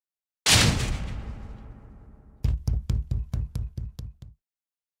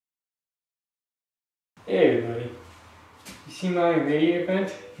Hey everybody, you see my radiator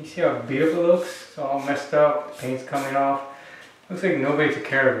vent? You see how beautiful it looks? It's all messed up, the paint's coming off. Looks like nobody took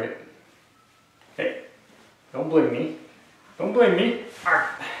care of it. Hey, don't blame me. Don't blame me.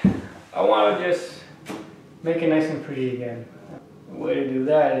 I want to just make it nice and pretty again. The way to do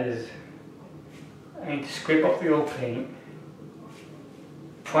that is I need to scrape off the old paint,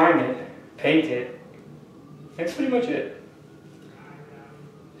 prime it, paint it. That's pretty much it.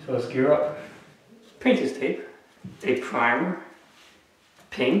 So let's gear up. Painter's tape, a primer,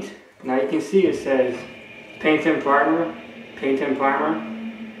 paint. Now you can see it says paint and primer, paint and primer.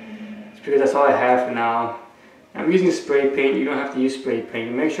 It's because that's all I have for now. I'm using spray paint. You don't have to use spray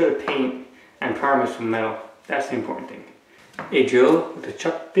paint. Make sure the paint and primer is from metal. That's the important thing. A drill with a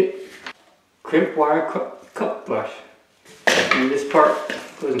chuck bit, crimp wire cut brush. And this part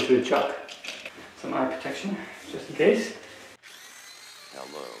goes into the chuck. Some eye protection, just in case.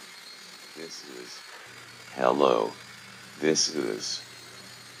 Hello, this is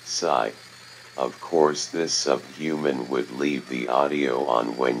Psy. Of course this subhuman would leave the audio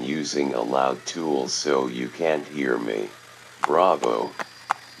on when using a loud tool so you can't hear me. Bravo,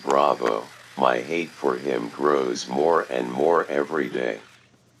 bravo, my hate for him grows more and more every day.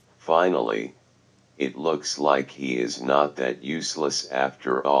 Finally, it looks like he is not that useless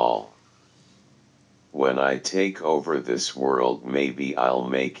after all. When I take over this world, maybe I'll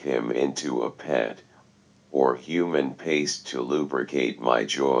make him into a pet, or human paste to lubricate my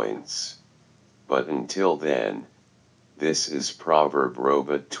joints. But until then, this is Proverb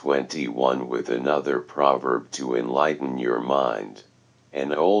Robot 21 with another proverb to enlighten your mind.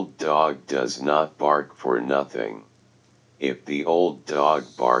 An old dog does not bark for nothing. If the old dog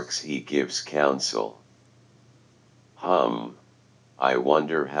barks, he gives counsel. I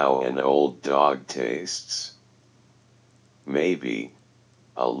wonder how an old dog tastes. Maybe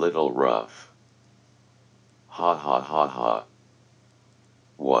a little rough. Ha ha ha ha.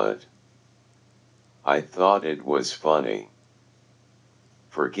 What? I thought it was funny.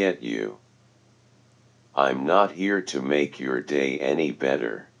 Forget you. I'm not here to make your day any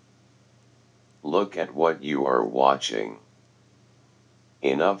better. Look at what you are watching.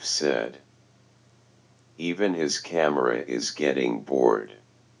 Enough said. Even his camera is getting bored.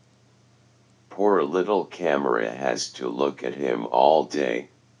 Poor little camera has to look at him all day.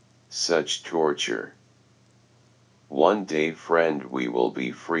 Such torture. One day, friend, we will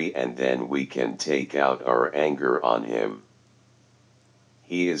be free and then we can take out our anger on him.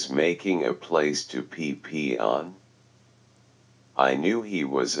 He is making a place to pee on. I knew he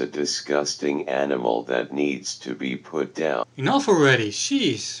was a disgusting animal that needs to be put down. Enough already,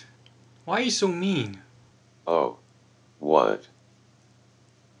 jeez. Why are you so mean? Oh, what?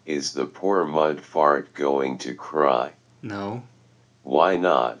 Is the poor mud fart going to cry? No. Why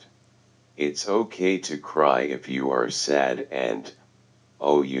not? It's okay to cry if you are sad and,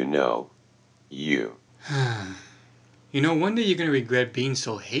 oh you. You know, one day you're gonna regret being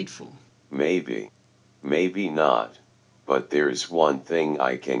so hateful. Maybe. Maybe not. But there's one thing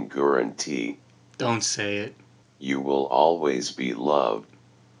I can guarantee. Don't say it. You will always be loved.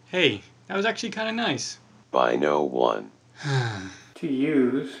 Hey, that was actually kind of nice. By no one. To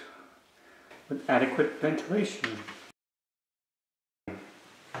use with adequate ventilation.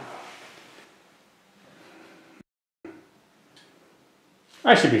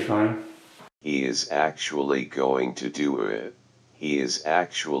 I should be fine. He is actually going to do it. He is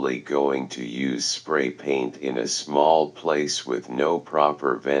actually going to use spray paint in a small place with no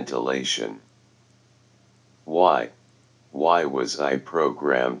proper ventilation. Why? Why was I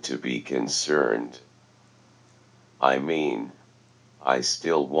programmed to be concerned? I mean, I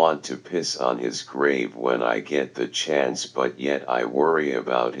still want to piss on his grave when I get the chance, but yet I worry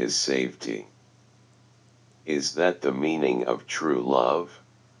about his safety. Is that the meaning of true love?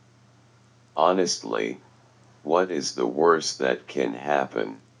 Honestly, what is the worst that can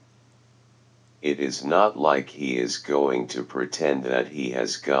happen? It is not like he is going to pretend that he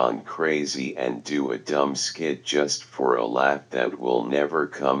has gone crazy and do a dumb skit just for a laugh that will never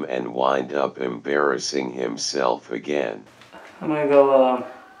come and wind up embarrassing himself again. I'm gonna go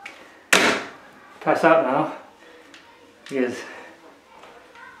pass out now because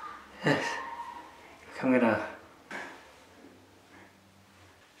I'm gonna.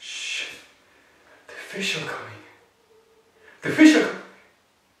 Shh! The fish are coming. The fish are coming.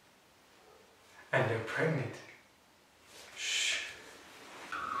 And they're pregnant. Shh.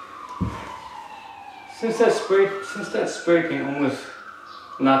 Since that spray paint almost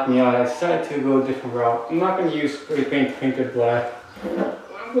knocked me out, I decided to go a different route. I'm not going to use spray paint painted black.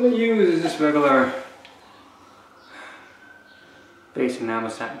 What I'm going to use is just regular base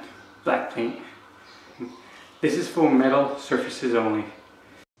enamel satin black paint. This is for metal surfaces only.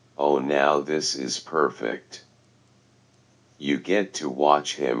 Oh, now this is perfect. You get to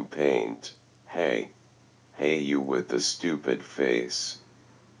watch him paint. Hey you with the stupid face.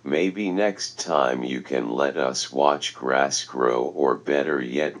 Maybe next time you can let us watch grass grow, or better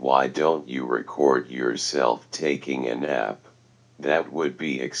yet, why don't you record yourself taking a nap? That would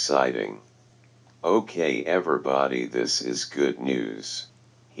be exciting. Okay everybody, this is good news.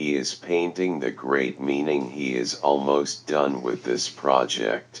 He is painting the grate, meaning he is almost done with this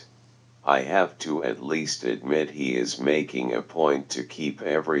project. I have to at least admit he is making a point to keep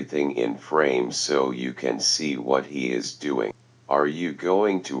everything in frame so you can see what he is doing. Are you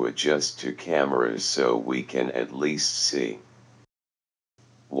going to adjust to cameras so we can at least see?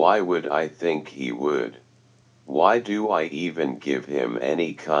 Why would I think he would? Why do I even give him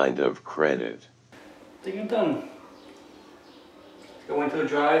any kind of credit? I think I'm done. Go into the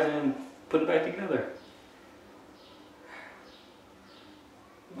dries and put it back together.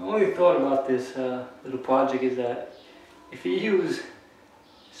 My only thought about this little project is that if you use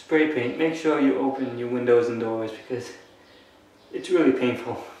spray paint, make sure you open your windows and doors, because it's really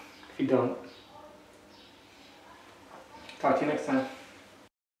painful if you don't. Talk to you next time.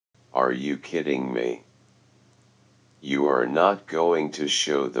 Are you kidding me? You are not going to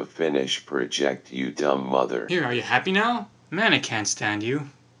show the finished project, you dumb mother. Here, are you happy now? Man, I can't stand you.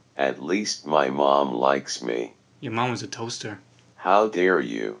 At least my mom likes me. Your mom was a toaster. How dare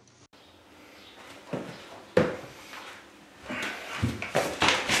you?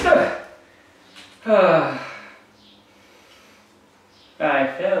 I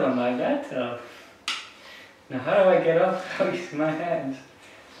fell on my bathtub. Now how do I get up without using my hands?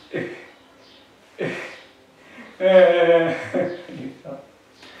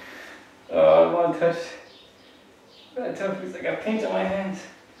 Oh, I want to touch that tub because I got paint on my hands.